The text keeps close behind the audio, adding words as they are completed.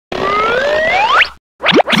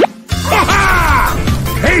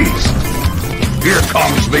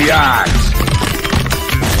comes the axe.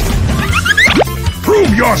 Prove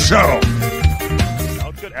yourself. Oh,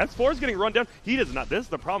 it's good. S4 is getting run down. He does not. This is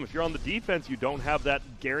the problem. If you're on the defense, you don't have that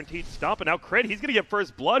guaranteed stomp. And now Crit, he's going to get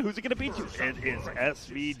first blood. Who's it going to beat you? It is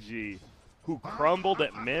SVG, who crumbled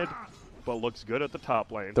at mid, but looks good at the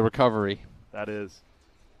top lane. The recovery. That is.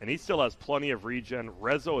 And he still has plenty of regen.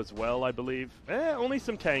 Rezo as well, I believe. Only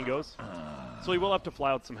some tangos. So he will have to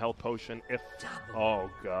fly out some health potion if... Oh,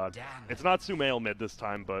 God. It's not Sumail mid this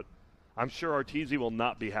time, but I'm sure Arteezy will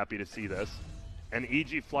not be happy to see this. And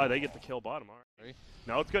EG Fly, they get the kill bottom. All right.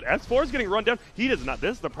 No, it's good. S4 is getting run down. He does not.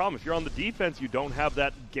 This is the problem. If you're on the defense, you don't have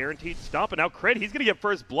that guaranteed stomp. And now Crit, he's going to get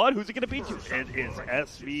first blood. Who's it going to beat you? It is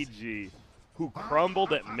SVG, who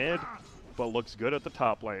crumbled at mid, but looks good at the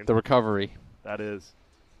top lane. The recovery. That is.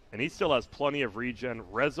 And he still has plenty of regen.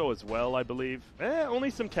 Rezo as well, I believe. Only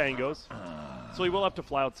some tangos. So he will have to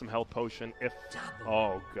fly out some health potion if...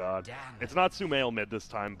 Oh, God. It's not Sumail mid this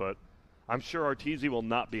time, but I'm sure Arteezy will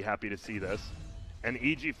not be happy to see this. And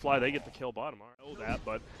EG Fly, they get the kill bottom. I know that,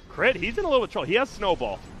 but Crit, he's in a little bit of trouble. He has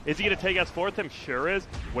Snowball. Is he going to take S4 with him? Sure is.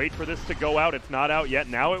 Wait for this to go out. It's not out yet.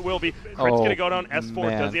 Now it will be. Crit's going to go down. S4,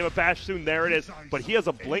 man. does he have a bash soon? There it is. But he has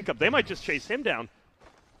a blink up. They might just chase him down.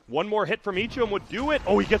 One more hit from each of them would do it.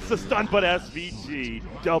 Oh, he gets the stun, but SVG,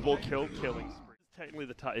 double kill killing spree. Technically,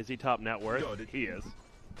 the top, is he top net worth? He is.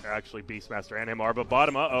 Actually, Beastmaster and him are, but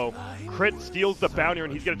bottom, Crit steals the bounty,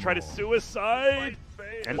 and he's going to try to suicide.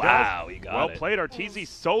 And wow, he got well it. played. Arteezy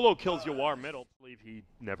solo kills Yawar middle. I believe he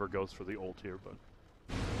never goes for the ult here, but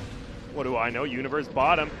what do I know? Universe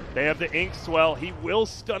bottom. They have the ink swell. He will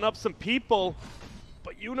stun up some people,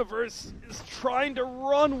 but Universe is trying to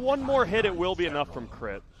run. One more hit. It will be enough from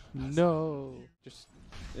Crit. No. Just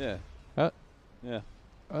Yeah. Yeah.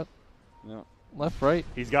 no. Left, right.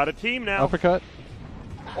 He's got a team now. Uppercut.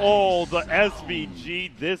 Oh, the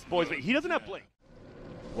SVG. This boy's... He doesn't have blink.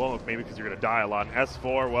 Well, maybe because you're going to die a lot. And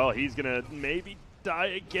S4, well, he's going to maybe die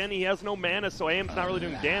again. He has no mana, so AIM's not really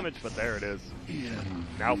doing damage, but there it is.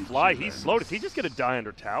 Now Fly, he's slowed. Is he just going to die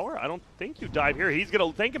under tower? I don't think you died here. He's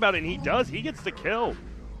going to think about it, and he does. He gets the kill.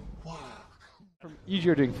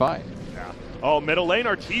 You're doing fine. Yeah. Oh, middle lane,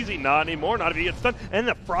 Arteezy, not anymore. Not if he gets stunned. And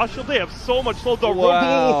the Frost Shield, they have so much slow.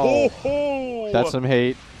 Wow. That's some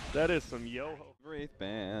hate. That is some yo-ho. Wraith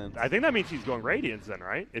Band. I think that means he's going Radiance then,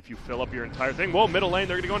 right? If you fill up your entire thing. Well, middle lane,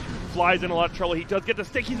 they're going to go in. Fly's in a lot of trouble. He does get the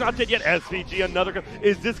stick. He's not dead yet. SVG, another.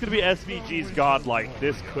 Is this going to be SVG's godlike?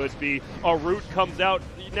 This could be. A root comes out.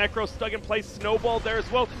 Necro stuck in place. Snowball there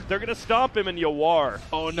as well. They're going to stomp him in Yawar.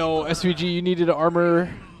 Oh, no. SVG, you needed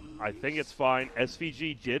armor. I think it's fine.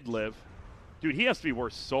 SVG did live. Dude, he has to be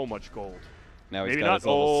worth so much gold. Now he's Maybe got not. his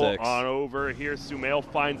level 6. On over here. Sumail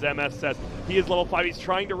finds MSS. He is level 5. He's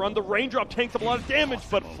trying to run. The raindrop tanks up a lot of damage,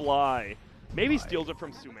 but Fly maybe steals it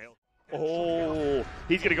from Sumail. Oh,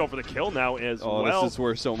 he's going to go for the kill now as well. Oh, this is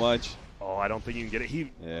worth so much. Oh, I don't think you can get it.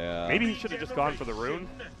 Yeah. Maybe he should have just gone for the rune.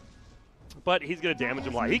 But he's going to damage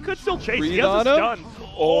him a lot. He could still chase. Breathe He has on a him. stun.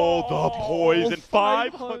 Oh, the poison.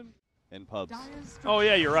 500. In pubs. Oh,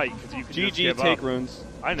 yeah, you're right. You can just GG give take up. runes.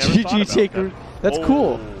 I never thought about GG take that. rune. That's Oh,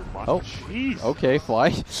 cool. my Oh, jeez. okay, Fly.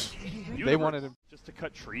 Universe, They wanted him. just to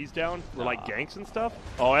cut trees down for like ganks and stuff.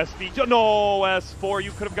 Oh, SVG. No, S4.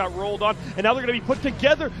 You could have got rolled on. And now they're going to be put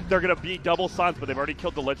together. They're going to be double silence, but they've already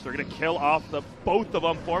killed the Lich. They're going to kill off both of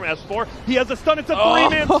them for him. S4. He has a stun. It's a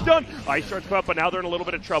three-man stun. Ice Shards come up, but now they're in a little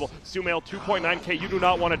bit of trouble. Sumail, 2.9k. You do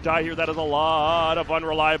not want to die here. That is a lot of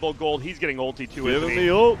unreliable gold. He's getting ulti too, Give isn't him he?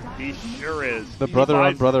 the ult. He sure is. The He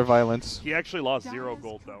brother-on-brother violence. He actually lost 0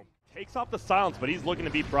 gold, though. Takes off the silence, but he's looking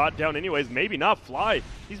to be brought down anyways. Maybe not. Fly.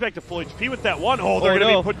 He's back to full HP with that one. Oh, they're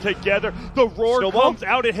going to be put together. The roar Snowball comes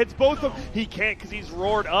out. It hits both of them. He can't because he's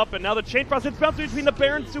roared up, and now the chain frost hits bouncing between the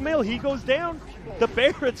bear and Sumail. He goes down. The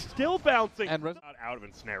bear is still bouncing. And not out of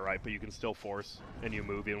ensnare, right? But you can still force and you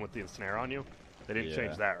move in with the ensnare on you. They didn't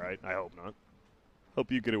change that, right? I hope not. Hope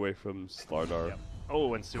you get away from Slardar. Yep.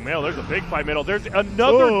 Oh, and Sumail, there's a big fight middle. There's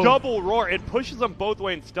another double roar. It pushes them both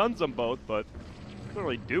way and stuns them both, but doesn't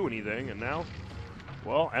really do anything. And now,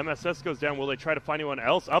 well, MSS goes down. Will they try to find anyone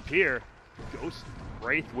else up here? Ghost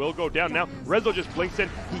Wraith will go down. Now, Rezo just blinks in.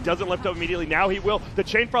 He doesn't lift up immediately. Now he will. The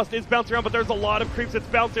Chain Frost is bouncing around, but there's a lot of creeps it's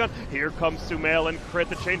bouncing on. Here comes Sumail and Crit.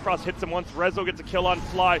 The Chain Frost hits him once. Rezo gets a kill on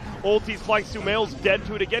Fly. Ulti's flying. Sumail's dead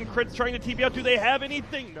to it again. Crit's trying to TP out. Do they have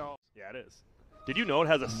anything? No. Yeah, it is. Did you know it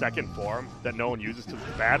has a second form that no one uses because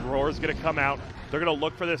Bad Roar is going to come out. They're going to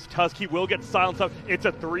look for this Tusk. He will get silenced up. It's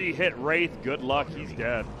a 3-hit Wraith. Good luck. He's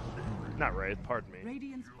dead. Not Wraith, pardon me.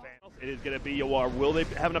 It is going to be Yawar. Will they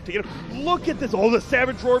have enough to get him? Look at this. Oh, the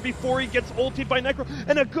Savage Roar before he gets ulted by Necro.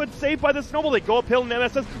 And a good save by the Snowball. They go uphill in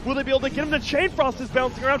MSS. Will they be able to get him? The Chain Frost is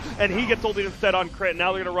bouncing around. And he gets ulted instead on crit.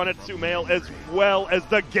 Now they're going to run at Sumail as well as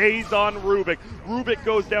the gaze on Rubik. Rubik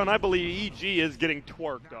goes down. I believe EG is getting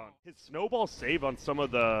twerked on. His Snowball save on some of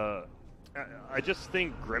the... I just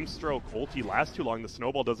think Grimstroke ulti lasts too long. The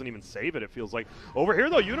Snowball doesn't even save it, it feels like. Over here,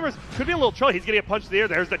 though, Universe could be a little trouble. He's getting a punch to the air.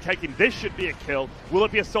 There's the taking. This should be a kill. Will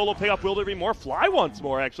it be a solo payoff? Will there be more? Fly once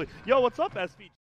more, actually. Yo, what's up, SVG?